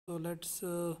So let's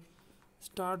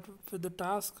start with the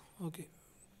task. Okay,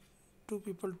 two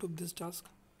people took this task.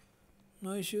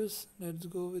 No issues. Let's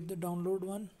go with the download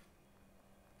one.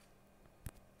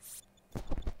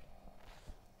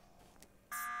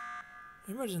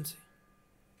 Emergency.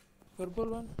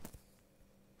 Purple one.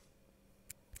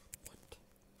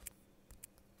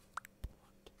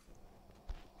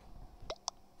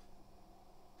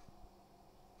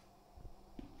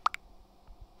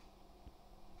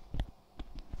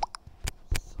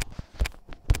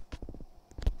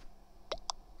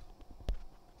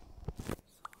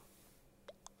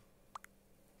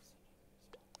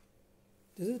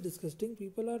 This is disgusting.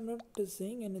 People are not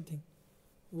saying anything.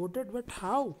 Voted, but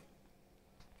how?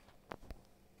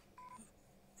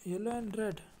 Yellow and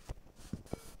red.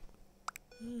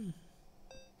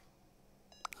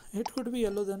 It could be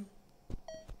yellow then.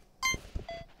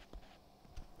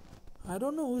 I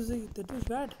don't know who's the. That was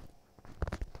bad.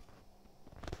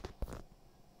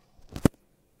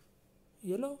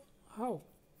 Yellow? How?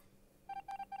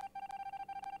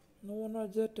 No one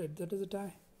rejected. That is a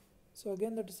tie. So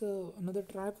again, that is another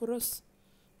try for us.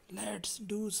 Let's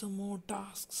do some more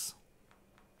tasks.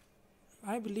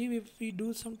 I believe if we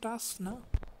do some tasks now,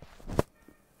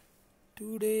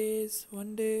 2 days,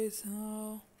 1 day,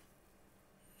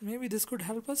 maybe this could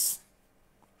help us.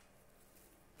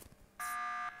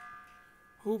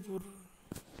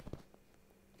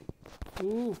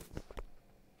 Ooh.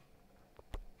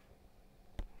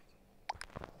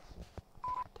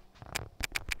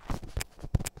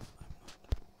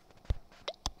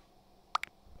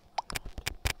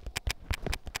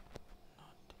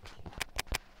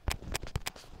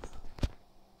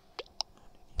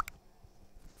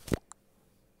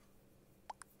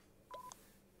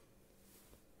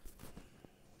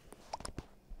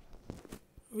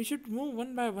 We should move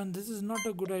one by one. This is not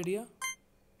a good idea.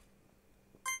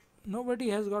 Nobody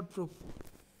has got proof.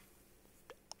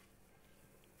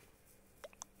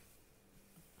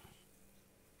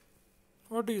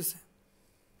 What do you say?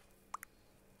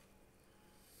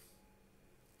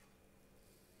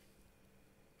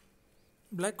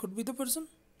 Black could be the person?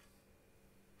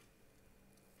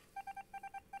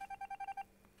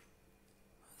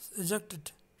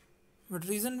 Ejected. But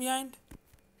reason behind?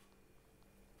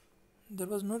 There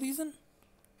was no reason.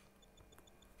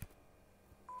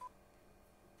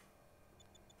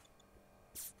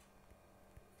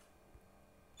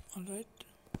 Alright.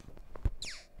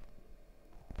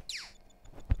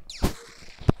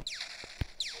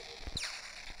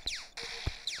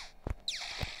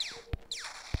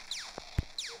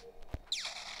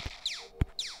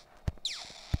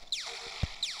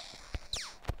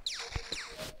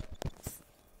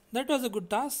 That was a good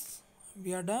task.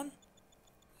 We are done.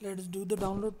 Let's do the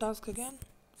download task again.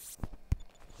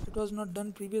 It was not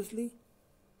done previously.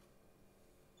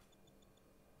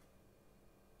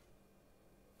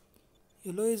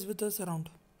 Yellow is with us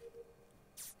around.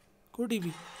 Could he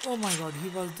be? Oh my god, he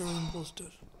was the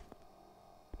imposter.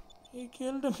 He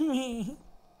killed me.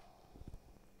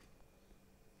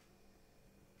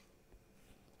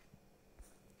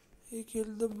 He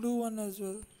killed the blue one as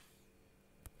well.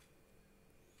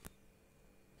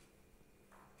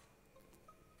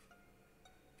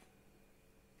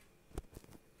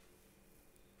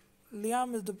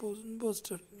 Liam is the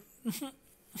imposter.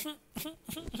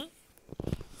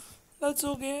 That's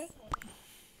okay.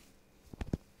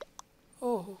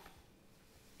 Oh.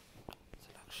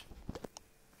 Selection.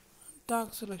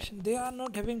 Dark selection. They are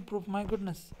not having proof, my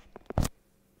goodness.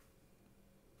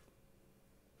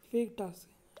 Fake task.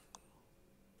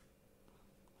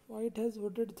 White has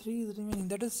voted 3 is remaining.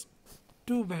 That is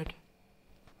too bad.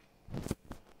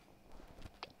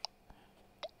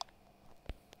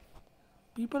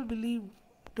 People believe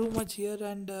too much here,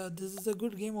 and this is a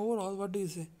good game overall. What do you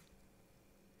say?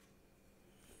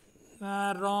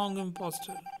 Wrong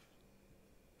imposter.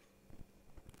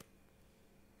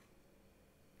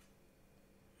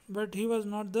 But he was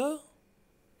not the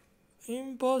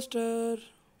imposter.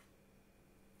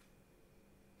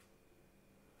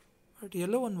 But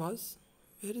yellow one was.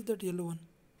 Where is that yellow one?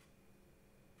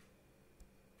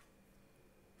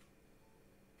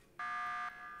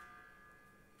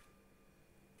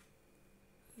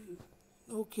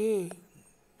 Okay,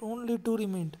 only 2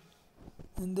 remained,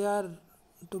 and they are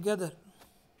together.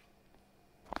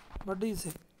 What do you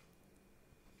say?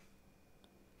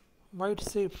 White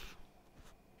safe.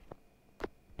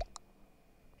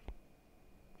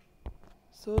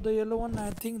 So the yellow one,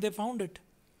 I think they found it.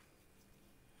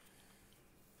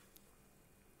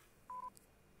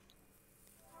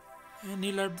 And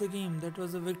he left the game. That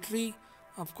was a victory.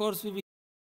 Of course, we